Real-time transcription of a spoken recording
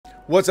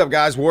What's up,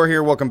 guys? War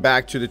here. Welcome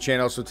back to the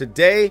channel. So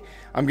today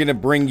I'm going to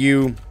bring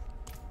you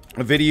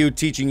a video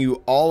teaching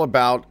you all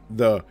about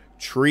the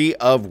Tree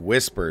of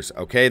Whispers,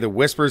 okay? The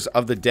Whispers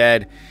of the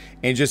Dead,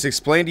 and just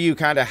explain to you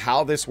kind of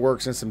how this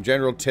works and some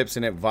general tips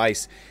and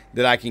advice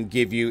that I can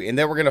give you. And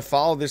then we're going to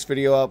follow this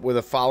video up with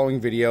a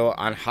following video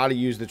on how to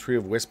use the Tree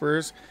of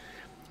Whispers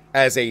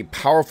as a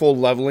powerful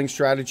leveling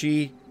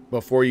strategy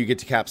before you get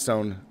to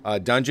Capstone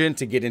Dungeon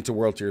to get into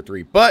World Tier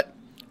 3. But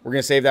we're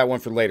going to save that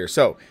one for later.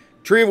 So,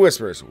 Tree of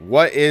Whispers.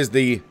 What is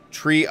the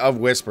Tree of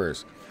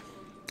Whispers?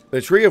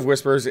 The Tree of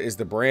Whispers is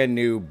the brand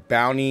new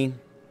bounty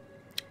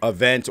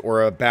event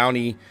or a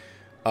bounty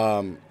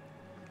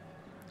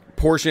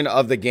portion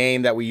of the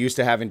game that we used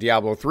to have in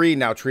Diablo 3.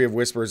 Now Tree of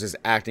Whispers is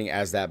acting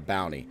as that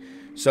bounty.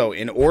 So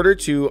in order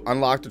to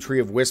unlock the Tree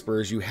of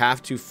Whispers, you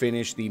have to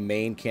finish the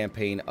main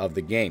campaign of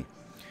the game.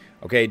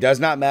 Okay, it does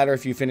not matter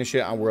if you finish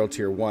it on World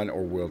Tier 1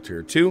 or World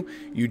Tier 2.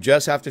 You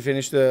just have to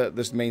finish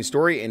this main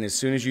story, and as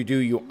soon as you do,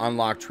 you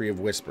unlock Tree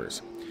of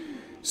Whispers.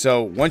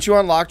 So once you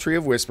unlock Tree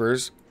of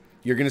Whispers,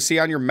 you're going to see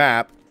on your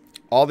map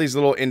all these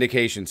little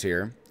indications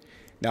here.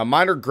 Now,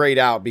 mine are grayed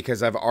out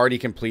because I've already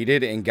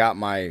completed and got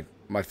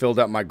filled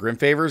up my Grim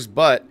Favors,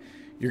 but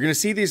you're going to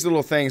see these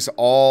little things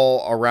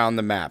all around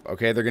the map,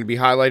 okay? They're going to be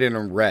highlighted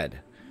in red,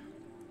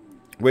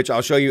 which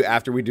I'll show you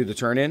after we do the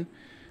turn-in.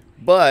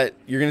 But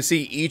you're going to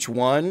see each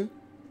one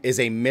is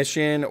a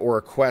mission or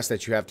a quest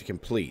that you have to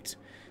complete.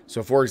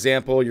 So, for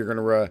example, you're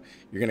going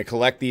to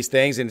collect these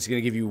things, and it's going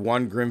to give you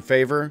 1 Grim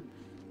Favor.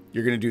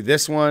 You're going to do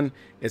this one.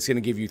 It's going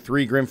to give you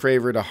 3 Grim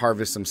Favor to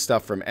harvest some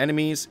stuff from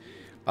enemies.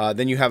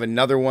 Then you have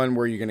another one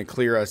where you're going to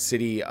clear a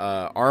city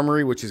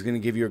armory, which is going to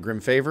give you a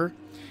Grim Favor.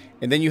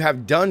 And then you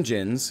have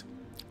dungeons,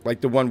 like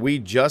the one we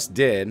just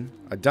did,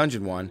 a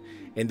dungeon one,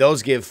 and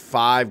those give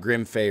 5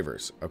 Grim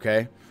Favors,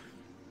 okay?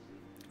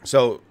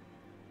 So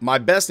my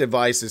best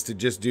advice is to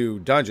just do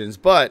dungeons,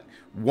 but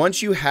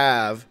once you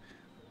have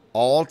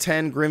all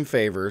 10 Grim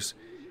Favors,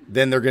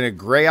 then they're going to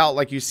gray out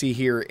like you see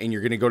here, and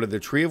you're going to go to the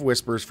Tree of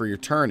Whispers for your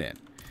turn-in,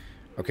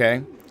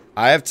 okay?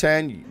 I have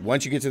 10.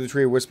 Once you get to the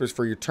Tree of Whispers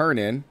for your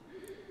turn-in,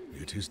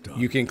 it is done.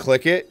 You can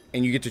click it,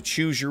 and you get to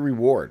choose your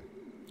reward,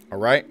 all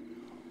right?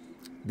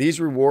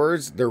 These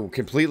rewards, they're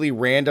completely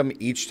random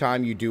each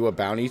time you do a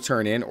bounty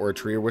turn-in or a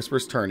Tree of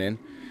Whispers turn-in.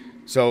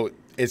 So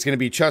it's going to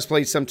be chest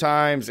plates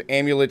sometimes,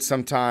 amulets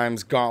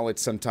sometimes,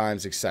 gauntlets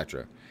sometimes,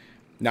 etc.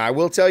 Now, I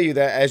will tell you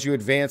that as you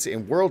advance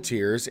in world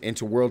tiers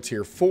into World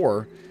Tier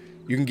 4,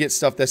 you can get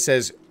stuff that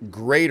says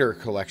greater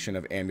collection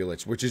of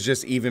amulets, which is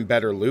just even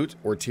better loot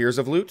or tiers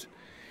of loot.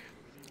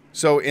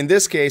 So in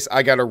this case,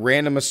 I got a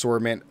random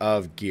assortment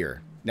of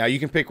gear. Now, you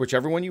can pick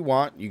whichever one you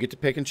want. You get to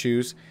pick and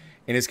choose,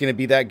 and it's going to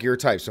be that gear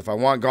type. So if I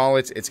want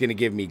gauntlets, it's going to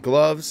give me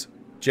gloves,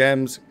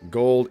 gems,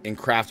 gold, and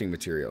crafting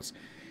materials.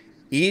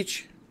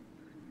 Each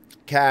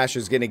cache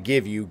is going to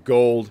give you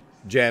gold,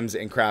 gems,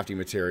 and crafting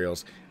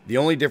materials. The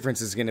only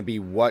difference is going to be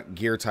what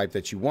gear type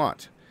that you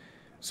want.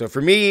 So for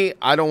me,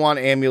 I don't want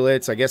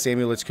amulets. I guess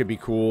amulets could be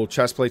cool.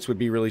 Chest plates would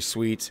be really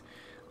sweet.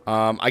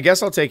 I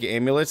guess I'll take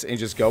amulets and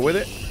just go with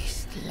it.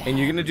 And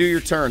you're going to do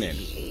your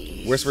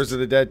turn-in. Whispers of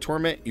the Dead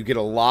Torment, you get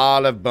a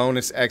lot of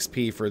bonus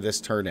XP for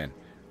this turn-in.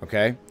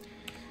 Okay?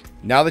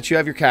 Now that you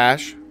have your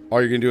cache,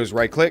 all you're going to do is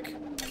right-click,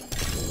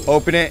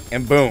 open it,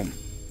 and boom.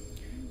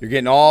 You're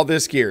getting all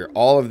this gear.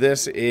 All of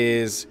this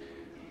is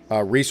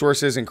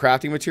resources and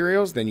crafting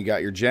materials. Then you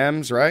got your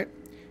gems, right?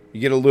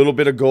 You get a little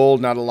bit of gold,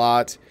 not a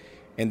lot.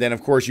 And then,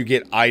 of course, you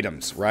get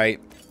items,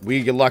 right?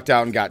 We lucked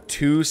out and got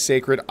 2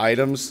 sacred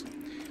items,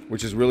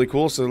 which is really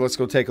cool. So let's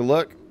go take a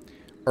look.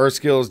 Earth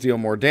skills deal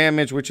more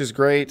damage, which is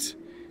great.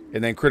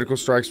 And then critical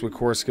strikes with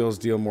core skills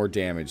deal more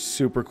damage.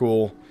 Super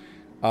cool.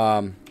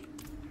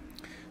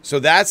 So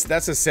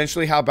that's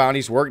essentially how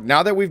bounties work.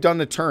 Now that we've done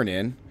the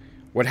turn-in,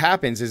 what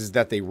happens is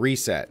that they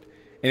reset.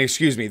 And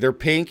excuse me, they're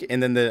pink,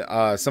 and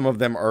then some of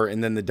them are,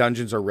 and then the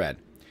dungeons are red.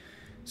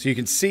 So you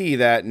can see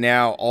that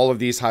now all of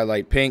these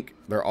highlight pink.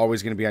 They're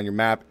always going to be on your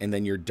map, and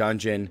then your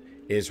dungeon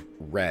is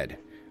red.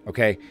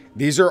 Okay,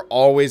 these are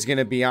always going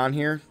to be on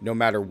here, no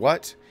matter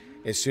what,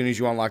 as soon as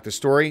you unlock the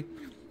story.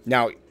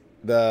 Now,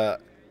 the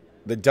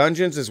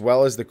dungeons as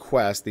well as the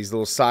quests, these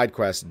little side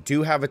quests,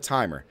 do have a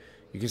timer.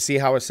 You can see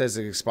how it says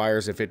it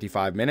expires at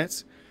 55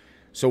 minutes.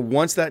 So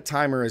once that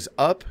timer is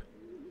up,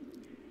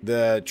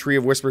 the Tree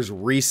of Whispers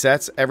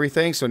resets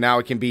everything. So now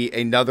it can be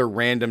another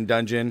random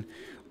dungeon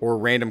or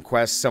random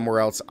quest somewhere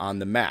else on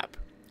the map.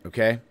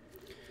 Okay?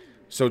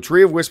 So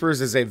Tree of Whispers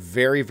is a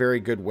very,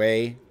 very good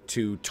way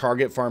to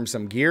target farm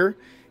some gear.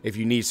 If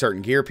you need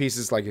certain gear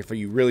pieces, like if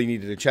you really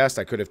needed a chest,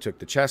 I could have took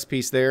the chest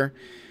piece there.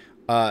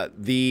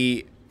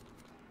 The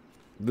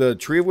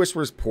Tree of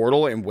Whispers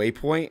portal and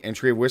waypoint and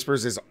Tree of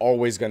Whispers is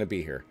always going to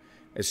be here.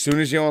 As soon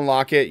as you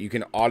unlock it, you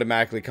can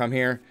automatically come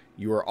here.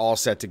 You are all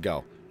set to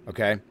go.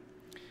 Okay?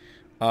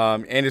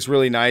 And it's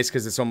really nice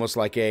because it's almost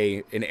like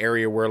an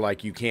area where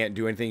like you can't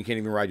do anything. You can't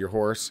even ride your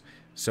horse.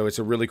 So it's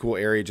a really cool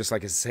area, just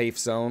like a safe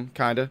zone,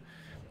 kind of.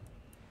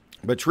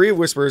 But Tree of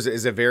Whispers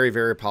is a very,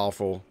 very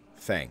powerful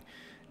thing.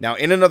 Now,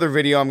 in another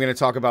video, I'm going to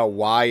talk about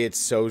why it's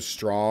so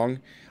strong,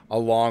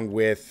 along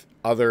with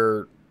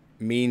other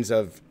means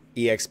of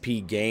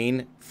EXP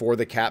gain for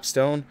the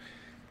capstone.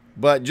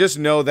 But just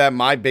know that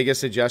my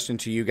biggest suggestion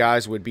to you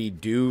guys would be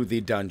do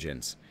the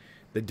dungeons.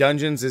 The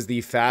dungeons is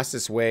the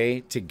fastest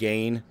way to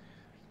gain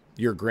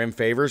your Grim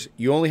Favors.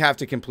 You only have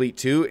to complete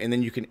 2, and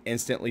then you can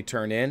instantly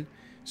turn in.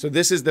 So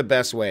this is the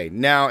best way.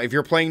 Now, if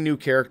you're playing new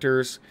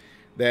characters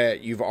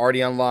that you've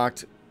already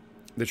unlocked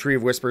the Tree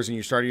of Whispers and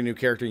you're starting a new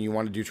character and you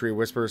want to do Tree of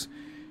Whispers,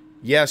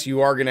 yes,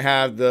 you are going to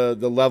have the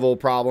level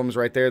problems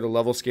right there, the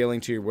level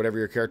scaling to whatever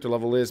your character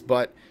level is.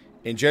 But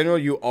in general,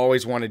 you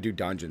always want to do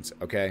dungeons,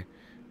 okay?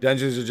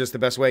 Dungeons are just the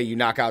best way. You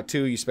knock out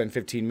 2, you spend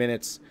 15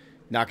 minutes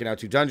knocking out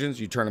 2 dungeons,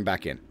 you turn them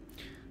back in.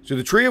 So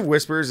the Tree of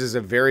Whispers is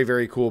a very,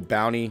 very cool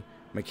bounty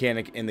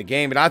mechanic in the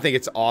game, and I think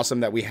it's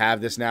awesome that we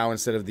have this now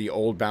instead of the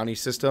old bounty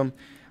system.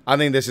 I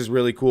think this is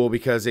really cool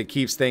because it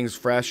keeps things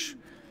fresh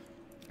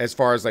as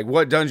far as like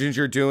what dungeons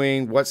you're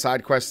doing, what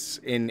side quests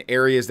in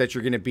areas that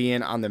you're going to be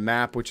in on the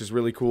map, which is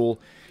really cool.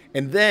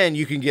 And then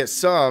you can get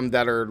some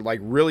that are like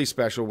really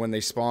special when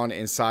they spawn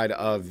inside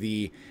of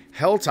the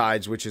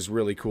Helltides, which is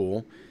really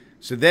cool.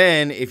 So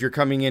then if you're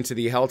coming into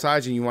the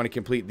Helltides and you want to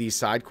complete these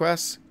side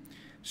quests,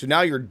 so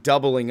now you're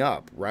doubling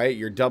up, right?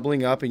 You're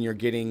doubling up and you're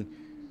getting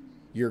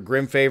your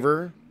Grim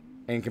Favor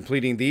and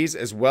completing these,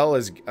 as well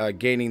as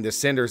gaining the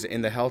Cinders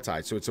in the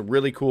Helltide. So it's a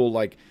really cool,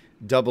 like,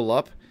 double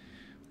up.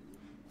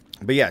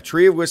 But yeah,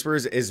 Tree of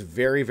Whispers is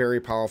very, very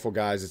powerful,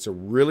 guys. It's a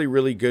really,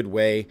 really good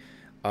way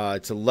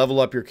to level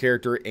up your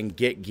character and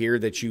get gear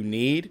that you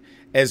need,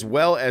 as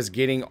well as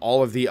getting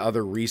all of the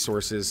other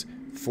resources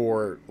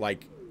for,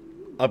 like,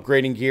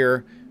 upgrading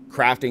gear,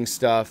 crafting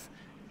stuff,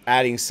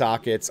 adding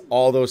sockets,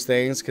 all those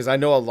things. Because I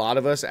know a lot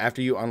of us,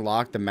 after you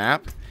unlock the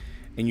map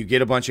and you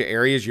get a bunch of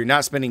areas, you're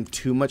not spending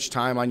too much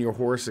time on your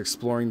horse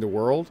exploring the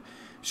world.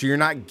 So you're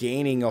not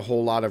gaining a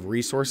whole lot of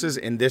resources.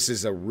 And this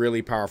is a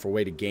really powerful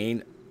way to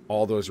gain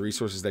all those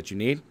resources that you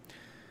need.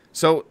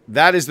 So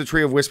that is the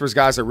Tree of Whispers,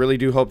 guys. I really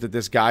do hope that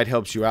this guide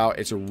helps you out.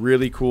 It's a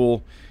really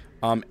cool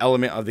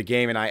element of the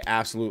game, and I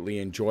absolutely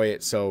enjoy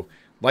it. So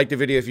like the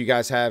video if you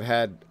guys have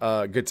had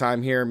a good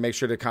time here. Make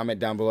sure to comment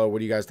down below what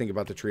do you guys think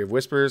about the Tree of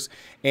Whispers.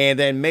 And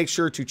then make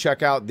sure to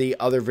check out the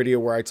other video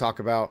where I talk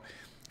about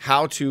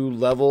how to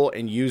level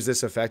and use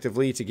this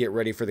effectively to get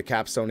ready for the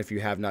capstone if you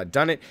have not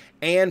done it,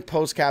 and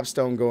post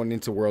capstone going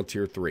into World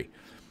Tier 3.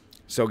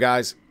 So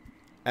guys,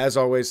 as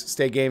always,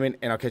 stay gaming,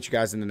 and I'll catch you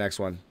guys in the next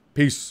one.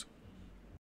 Peace.